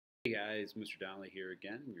Hey guys, Mr. Donnelly here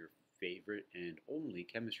again, your favorite and only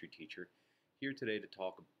chemistry teacher, here today to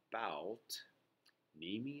talk about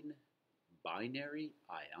naming binary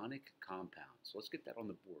ionic compounds. So let's get that on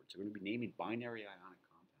the board. So we're going to be naming binary ionic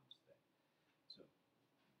compounds today. So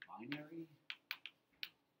binary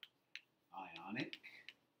ionic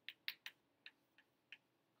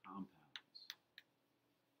compounds.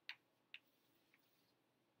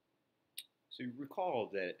 So you recall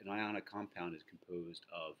that an ionic compound is composed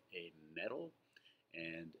of a metal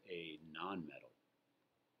and a nonmetal.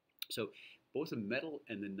 So both the metal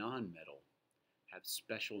and the nonmetal have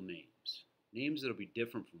special names, names that will be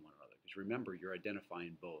different from one another. Because remember, you're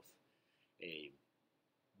identifying both a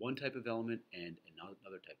one type of element and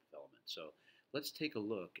another type of element. So let's take a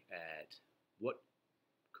look at what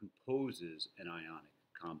composes an ionic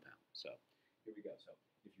compound. So here we go. So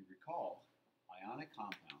if you recall, ionic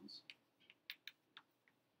compounds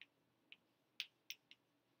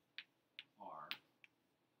are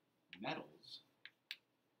metals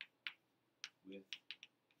with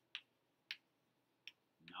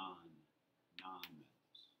nonmetals.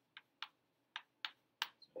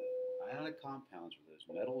 So ionic compounds are those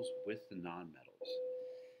metals with the nonmetals.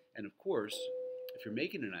 And of course, if you're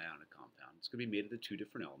making an ionic compound, it's going to be made of the two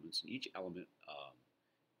different elements, and each element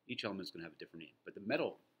is going to have a different name. But the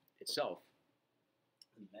metal itself,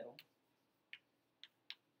 the metal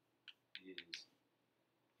is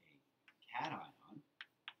a cation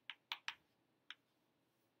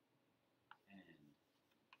and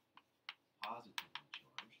positively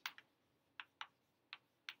charged.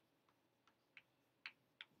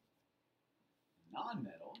 The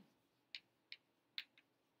nonmetal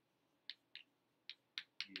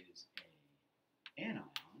is a anion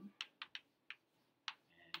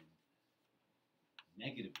and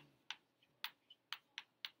negatively charged.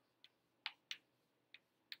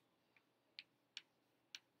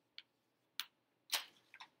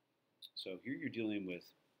 So here you're dealing with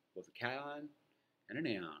both a cation and an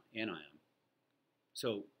anion.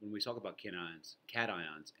 So when we talk about cations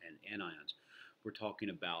and anions, we're talking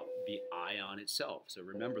about the ion itself. So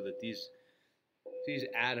remember that these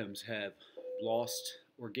atoms have lost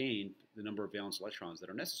or gained the number of valence electrons that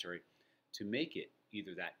are necessary to make it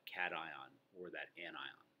either that cation or that anion.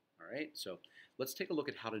 All right, so let's take a look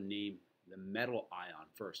at how to name the metal ion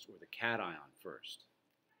first, or the cation first.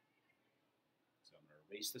 So I'm going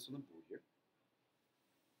to erase this on the board here.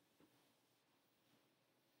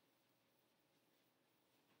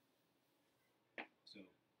 So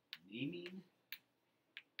naming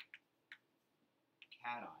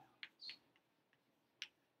cations,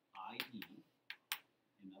 i.e.,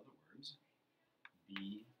 in other words,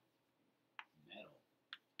 the metal.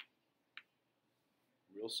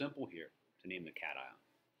 Real simple here to name the cation.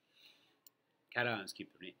 Cations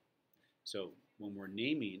keep their name. So when we're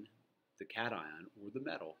naming the cation or the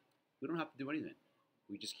metal, we don't have to do anything.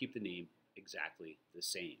 We just keep the name exactly the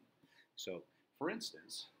same. So for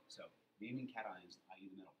instance, naming cations, i.e.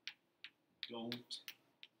 the metal, don't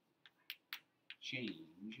change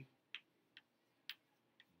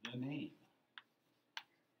the name.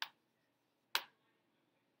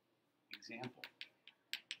 Example,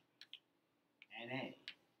 Na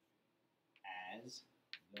as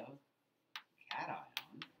the cation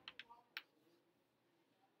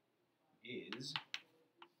is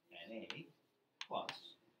Na plus.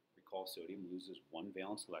 Recall sodium loses one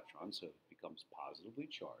valence electron, so it becomes positively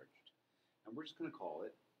charged. And we're just going to call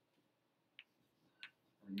it,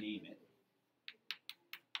 or name it,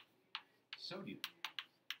 sodium.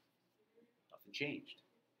 Nothing changed.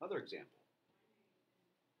 Another example,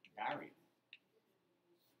 barium.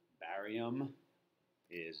 Barium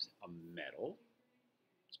is a metal.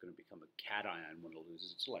 It's going to become a cation when it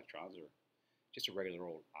loses its electrons, or just a regular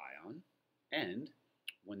old ion. And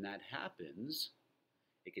when that happens,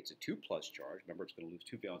 it gets a 2+ charge. Remember, it's going to lose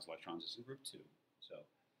 2 valence electrons. This is group 2. So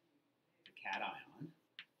the cation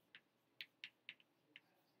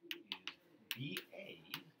is Ba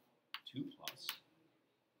 2+.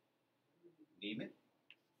 Name it.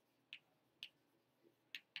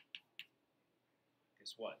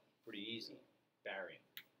 Guess what? Pretty easy. Barium.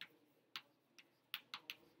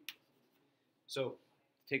 So,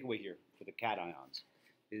 takeaway here for the cations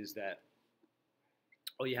is that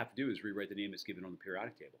all you have to do is rewrite the name that's given on the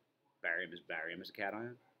periodic table. Barium is a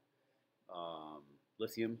cation.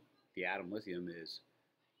 Lithium, the atom lithium is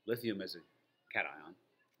lithium as a cation,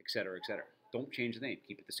 etc., etc. Don't change the name.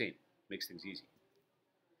 Keep it the same. Makes things easy.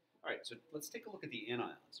 All right, so let's take a look at the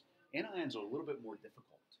anions. Anions are a little bit more difficult.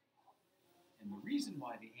 And the reason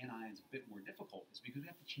why the anion is a bit more difficult is because we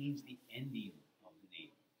have to change the ending of the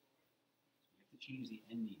name. So we have to change the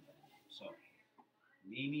ending of the name. So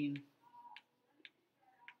naming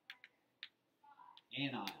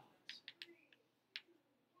anions,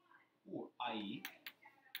 or i.e.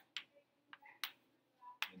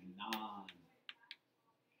 the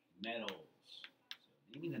non-metals. So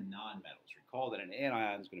naming the non-metals. Recall that an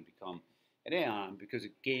anion is going to become an anion because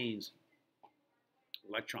it gains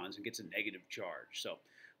electrons and gets a negative charge. So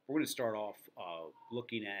we're going to start off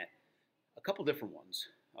looking at a couple different ones.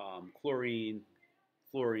 Chlorine,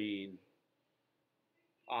 fluorine,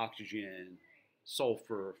 oxygen,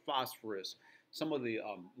 sulfur, phosphorus. Some of the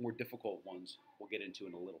more difficult ones we'll get into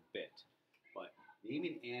in a little bit. But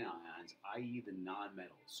naming anions, i.e. the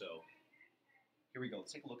nonmetals. So here we go.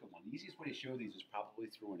 Let's take a look at one. The easiest way to show these is probably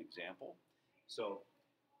through an example. So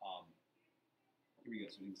here we go.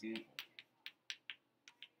 So an example.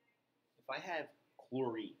 If I have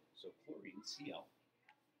chlorine, so chlorine, Cl,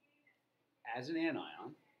 as an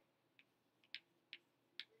anion,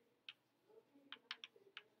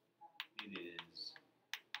 it is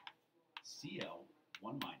Cl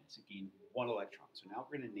 1 minus. It gained 1 electron. So now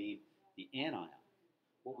we're going to name the anion.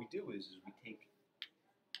 What we do is we take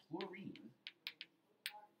chlorine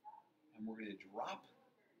and we're going to drop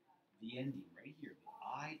the ending right here, the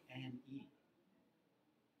I-N-E,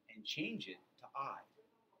 and change it to I.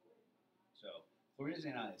 So chlorine is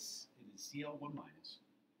an anion. It is Cl 1 minus.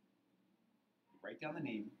 We write down the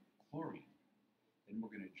name chlorine. Then we're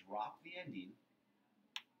going to drop the ending,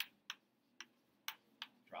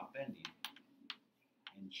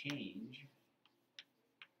 and change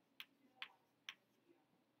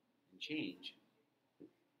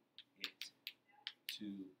it to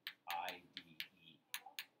IDE.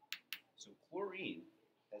 So chlorine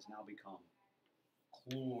has now become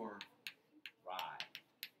chloride.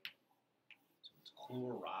 So it's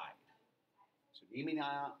chloride. So naming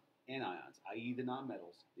anions, i.e. the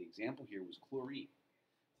nonmetals, the example here was chlorine.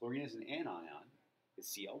 Chlorine is an anion,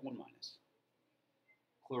 it's Cl 1 minus.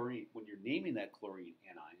 Chlorine, when you're naming that chlorine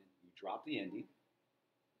anion, you drop the ending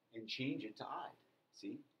and change it to ide.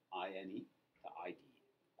 See? I-N-E to I-D.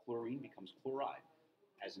 Chlorine becomes chloride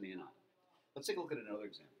as an anion. Let's take a look at another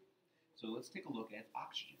example. So let's take a look at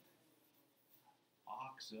oxygen.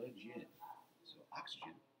 Oxygen. So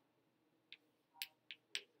oxygen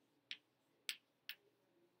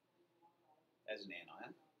as an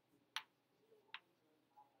anion,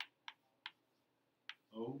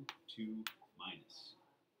 O2 minus.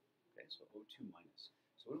 Okay, so O2 minus.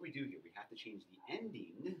 So what do we do here? We have to change the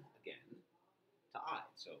ending again to I.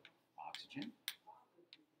 So oxygen,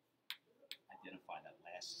 identify that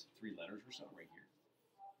last 3 letters or so right here.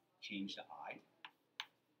 Change to I.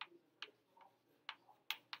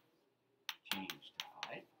 Change to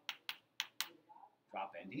I.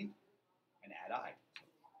 Drop ending and add I.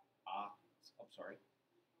 So, sorry.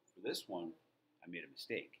 For this one, I made a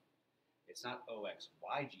mistake. It's not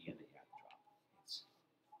O-X-Y-G-N that you have to drop. It's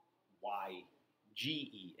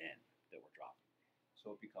Y-G-E-N that we're dropping.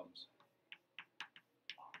 So it becomes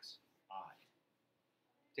ox-I.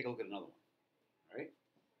 Take a look at another one. All right?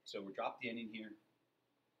 So we drop the ending here.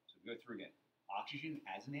 So we go through again. Oxygen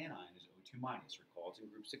as an anion is O2 minus. Recall it's in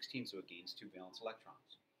group 16, so it gains 2 valence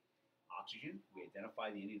electrons. Oxygen, we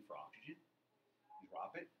identify the ending for oxygen,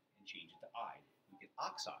 drop it, and change it to ide. We get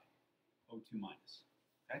oxide, O2 minus.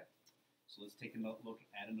 Okay? So let's take a look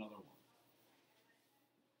at another one.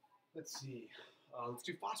 Let's see. Let's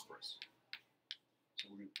do phosphorus. So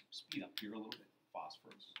we're going to speed up here a little bit.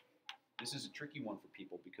 Phosphorus. This is a tricky one for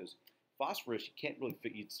people because phosphorus, you can't really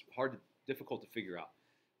figure, it's difficult to figure out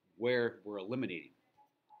where we're eliminating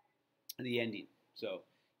the ending. So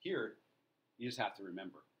here, you just have to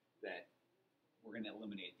remember that we're going to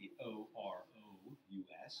eliminate the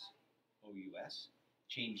O-R-O-U-S,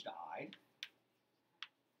 change to ide.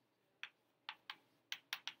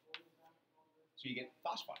 So you get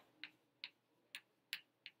phosphide.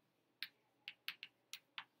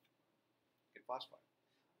 Get phosphide.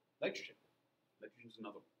 Nitrogen. Nitrogen is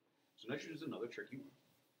another one. So nitrogen is another tricky one.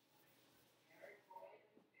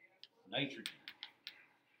 Nitrogen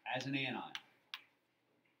as an anion, a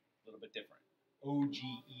little bit different.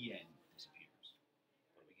 O-G-E-N disappears.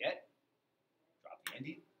 What do we get? Drop the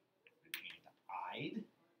ending, and change it to ide.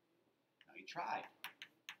 Now you tried.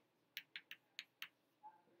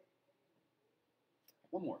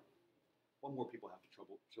 One more people have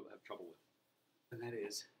trouble with, and that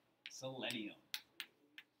is selenium.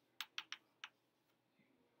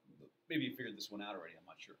 Maybe you figured this one out already, I'm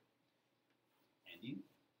not sure. Ending,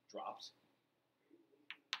 drops,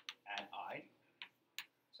 add ide,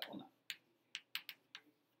 selenite.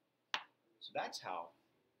 So that's how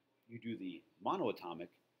you do the monoatomic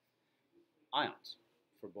ions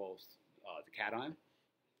for both the cation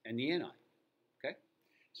and the anion. Okay?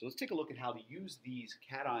 So let's take a look at how to use these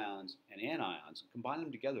cations and anions, combine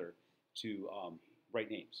them together to write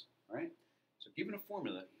names. All right. So given a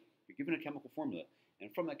formula, you're given a chemical formula,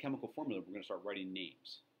 and from that chemical formula, we're going to start writing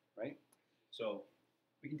names. Right. So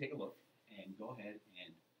we can take a look and go ahead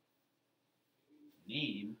and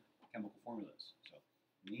name chemical formulas. So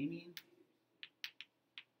naming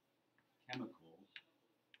chemical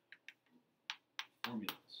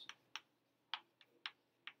formulas.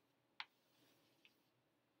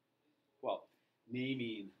 Well,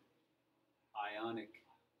 naming ionic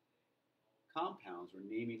compounds or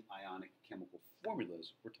naming ionic chemical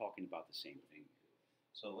formulas, we're talking about the same thing.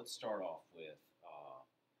 So let's start off with,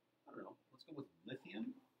 I don't know, let's go with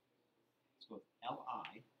lithium. Let's go with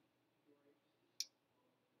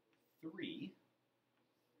Li3N.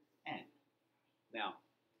 Now,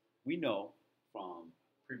 we know from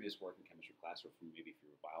previous work in chemistry class, or from maybe if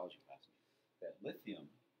you're a biology class, that lithium,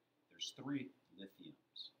 there's 3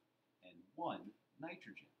 lithiums and 1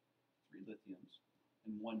 nitrogen. 3 lithiums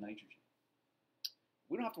and 1 nitrogen.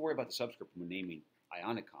 We don't have to worry about the subscript when we're naming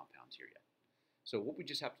ionic compounds here yet. So what we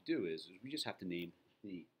just have to do is we just have to name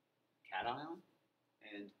the cation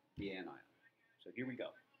and the anion. So here we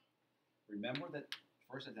go. Remember that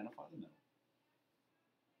first identify the middle.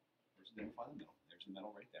 First identify the middle. There's the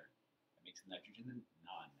metal right there. That makes the nitrogen the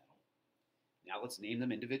non-metal. Now let's name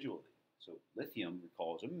them individually. So lithium,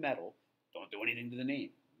 recall, is a metal. Don't do anything to the name.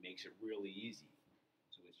 It makes it really easy.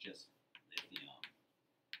 So it's just lithium.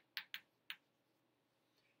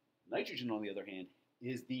 Nitrogen, on the other hand,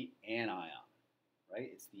 is the anion, right?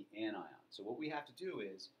 It's the anion. So what we have to do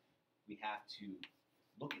is we have to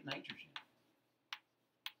look at nitrogen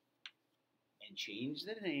and change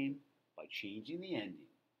the name by changing the ending.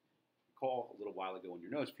 Recall a little while ago in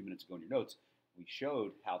your notes, a few minutes ago in your notes, we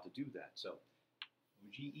showed how to do that. So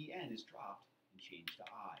OGEN is dropped and changed to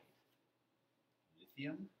I.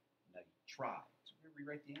 Lithium nitride. So we're going to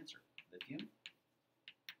rewrite the answer. Lithium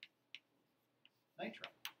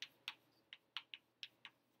nitride.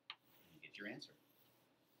 And you get your answer.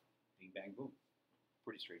 Bing, bang, boom.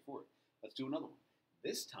 Pretty straightforward. Let's do another one.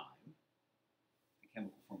 This time, the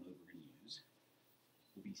chemical formula we're going to use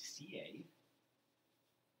will be CaF2.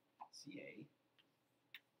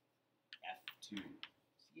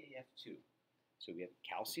 CaF2. So we have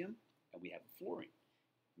calcium and we have fluorine.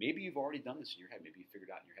 Maybe you've already done this in your head. Maybe you figured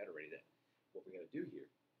out in your head already that what we got to do here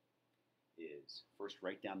is first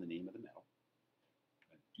write down the name of the metal.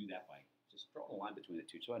 I'm going to do that by just drawing a line between the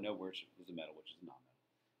two so I know which is the metal, which is the non-metal.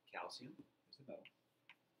 Calcium is the metal.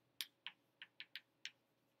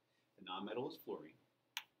 The non-metal is fluorine.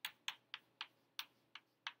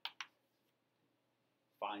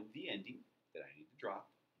 Find the ending that I need to drop,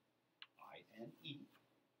 I and E.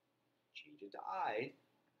 Change it to I.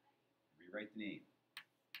 Rewrite the name.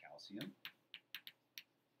 Calcium.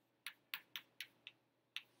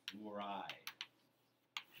 Fluoride.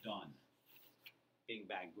 Done. Bing,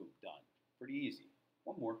 bang, boom, done. Pretty easy.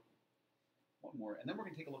 One more. One more. And then we're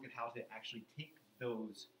going to take a look at how to actually take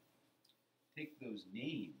those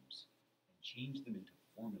names and change them into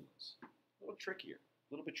formulas. A little trickier.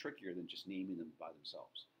 A little bit trickier than just naming them by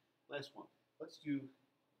themselves. Last one. Let's do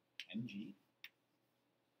Mg.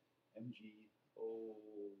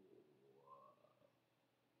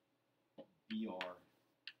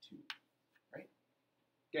 Br2. Right?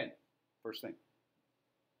 Again, first thing,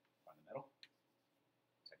 find the metal.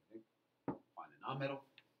 Second thing, find the non-metal.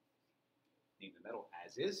 Name the metal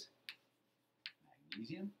as is.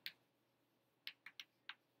 Magnesium.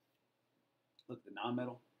 Look at the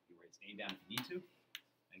non-metal. You write its name down if you need to.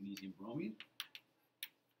 Magnesium bromine.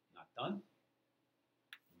 Not done.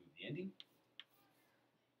 Remove the ending.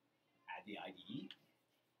 Add the IDE.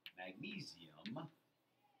 Magnesium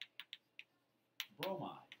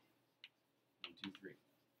bromide. 1, 2, 3.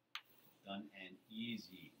 Done and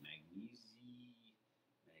easy. Magnesium.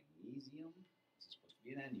 This is supposed to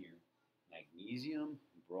be an N here. Magnesium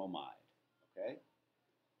bromide. Okay?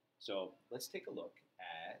 So let's take a look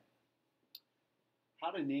at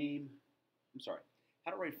how to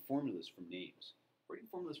write formulas from names. Writing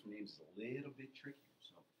formulas from names is a little bit trickier.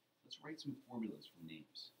 So let's write some formulas from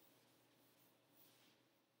names.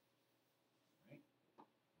 Right?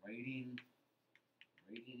 Writing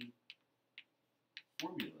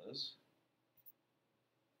formulas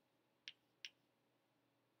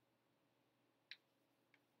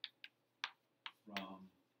from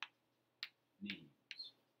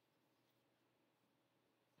names.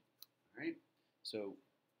 All right? So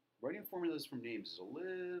writing formulas from names is a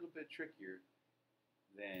little bit trickier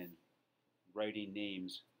than writing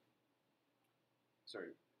names.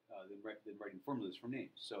 Than writing formulas from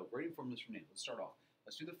names. So writing formulas from names. Let's start off.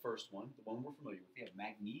 let's do the first one, the one we're familiar with. We have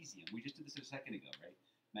magnesium. We just did this a second ago, right?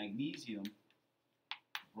 Magnesium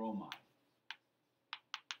bromide.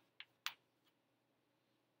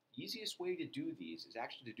 The easiest way to do these is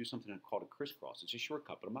actually to do something called a crisscross. It's a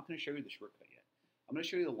shortcut, but I'm not going to show you the shortcut yet. I'm going to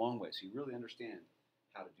show you the long way so you really understand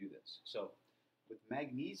how to do this. So with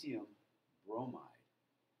magnesium bromide,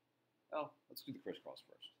 well, let's do the crisscross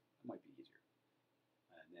first. That might be easier.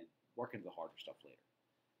 And then work into the harder stuff later.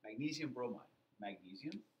 Magnesium bromide.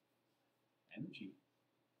 Magnesium, Mg.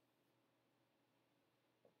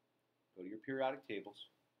 Go to your periodic tables.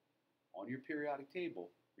 On your periodic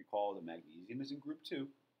table, recall the magnesium is in group 2, so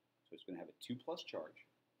it's going to have a 2+ charge.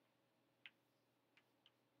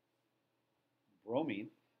 Bromine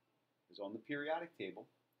is on the periodic table.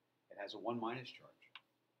 It has a 1- charge.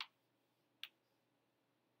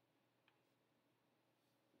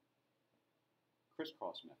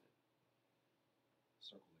 Crisscross method.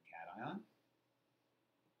 Circle the cation.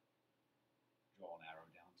 Draw an arrow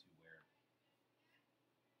down to where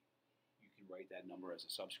you can write that number as a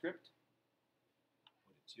subscript.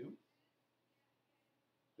 Put a 2.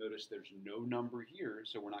 Notice there's no number here,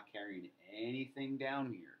 so we're not carrying anything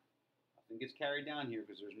down here. Nothing gets carried down here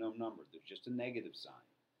because there's no number. There's just a negative sign.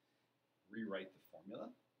 Rewrite the formula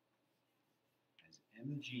as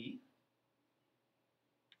Mg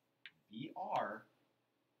Br,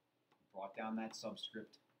 brought down that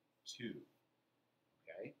subscript 2.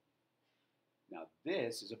 Okay? Now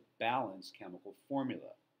this is a balanced chemical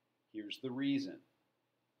formula. Here's the reason.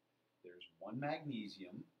 There's one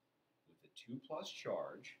magnesium with a 2+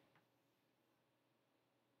 charge.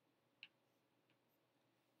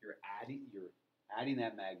 You're adding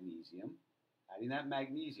that magnesium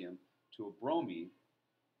to a bromine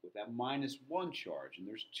with that -1 charge, and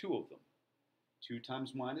there's 2 of them. 2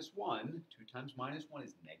 times -1, 2 times -1 is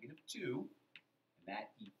 -2, and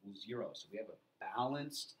that equals 0. So we have a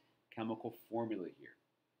balanced chemical formula here.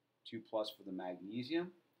 2+ for the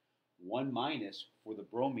magnesium, 1- for the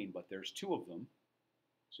bromine, but there's 2 of them.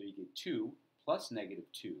 So you get 2 plus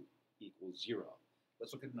 -2 equals 0.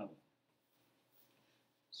 Let's look at another one.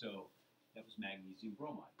 So that was magnesium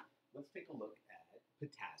bromide. Let's take a look at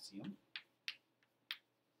potassium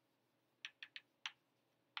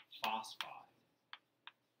phosphide.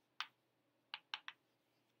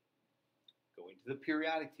 Going to the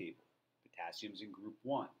periodic table. Potassium's in group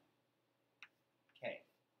 1. K.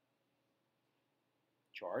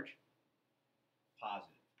 Charge,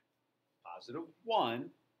 positive. +1.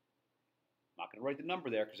 I'm not going to write the number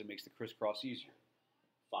there because it makes the crisscross easier.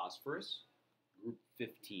 Phosphorus, group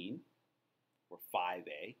 15, or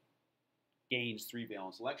 5A, gains 3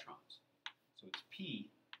 valence electrons. So it's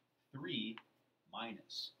P3-.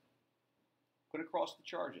 Put across the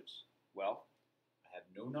charges. Well, I have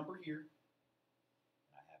no number here, and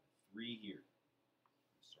I have a 3 here.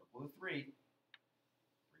 Circle the 3,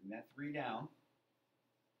 bring that 3 down,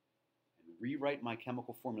 and rewrite my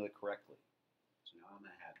chemical formula correctly. So now I'm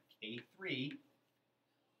going to have K3.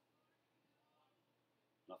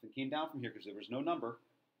 Nothing came down from here because there was no number.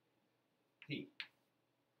 P.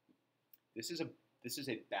 This is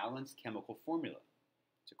a balanced chemical formula.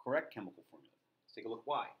 It's a correct chemical formula. Let's take a look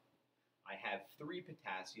why. I have 3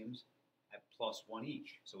 potassiums at +1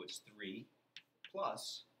 each. So it's 3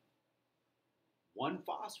 plus 1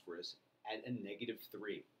 phosphorus at a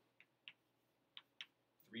 -3.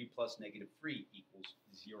 3 plus -3 equals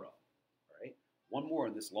 0. All right? One more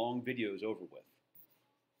and this long video is over with.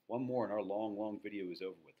 One more and our long video is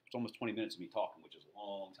over with. It's almost 20 minutes of me talking, which is a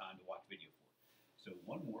long time to watch video for. So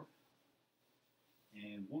one more.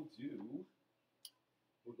 And we're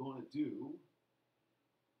going to do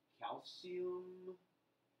calcium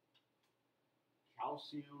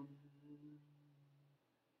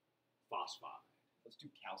phosphide. Let's do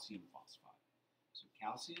calcium phosphide. So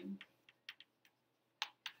calcium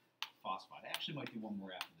phosphide. I actually might do one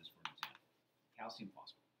more after this for an example. Calcium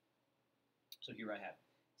phosphide. So here I have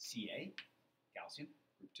Ca, calcium,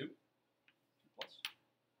 group 2, 2+,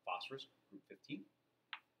 phosphorus, group 15,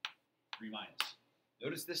 3-.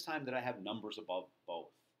 Notice this time that I have numbers above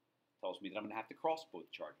both. Tells me that I'm going to have to cross both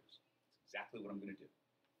charges. That's exactly what I'm going to do.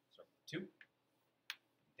 So 2,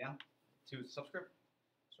 down, 2 is the subscript.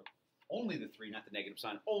 So only the 3, not the negative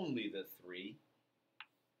sign, only the 3.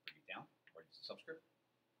 Bring it down, or it's the subscript.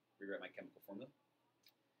 Rewrite my chemical formula.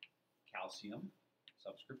 Calcium,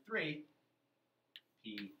 subscript 3,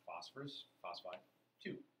 P phosphorus, phosphide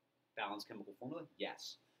 2. Balanced chemical formula?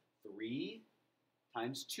 Yes. 3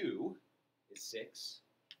 times 2 is 6,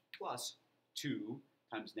 plus 2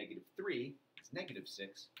 times -3 is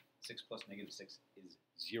 -6. 6 plus -6 is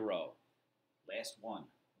 0. Last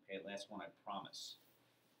one. Okay, last one, I promise.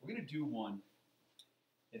 We're going to do one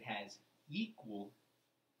that has equal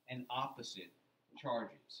and opposite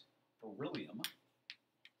charges. Beryllium, I'm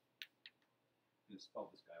going to spell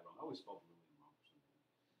this guy wrong. I always spell beryllium wrong for some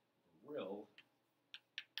reason.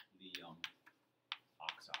 Beryllium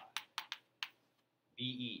oxide.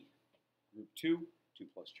 Be. Group 2, 2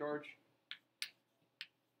 plus charge.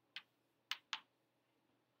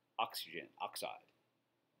 Oxygen, oxide.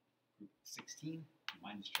 Group 16,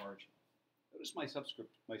 minus charge. Notice my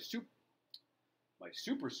subscript, my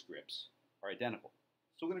superscripts are identical.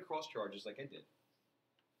 Still going to cross charges like I did.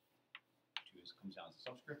 2 comes down as a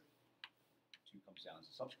subscript. 2 comes down as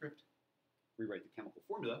a subscript. Rewrite the chemical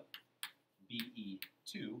formula.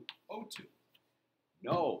 Be2O2.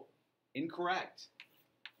 No, incorrect.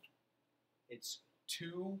 It's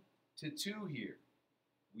 2 to 2 here.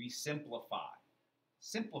 We simplify.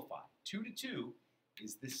 Simplify. 2 to 2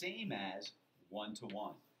 is the same as 1 to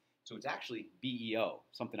 1. So it's actually BeO,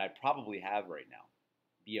 something I probably have right now.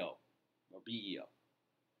 BO or BeO.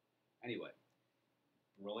 Anyway,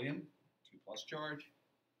 beryllium, 2 plus charge.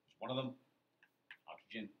 There's one of them.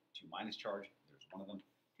 Oxygen, 2 minus charge. There's one of them.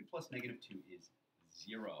 2 plus negative 2 is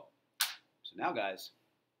 0. So now, guys,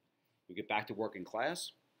 we get back to work in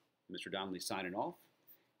class. Mr. Donnelly signing off.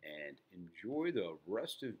 And enjoy the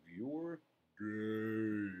rest of your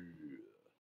day.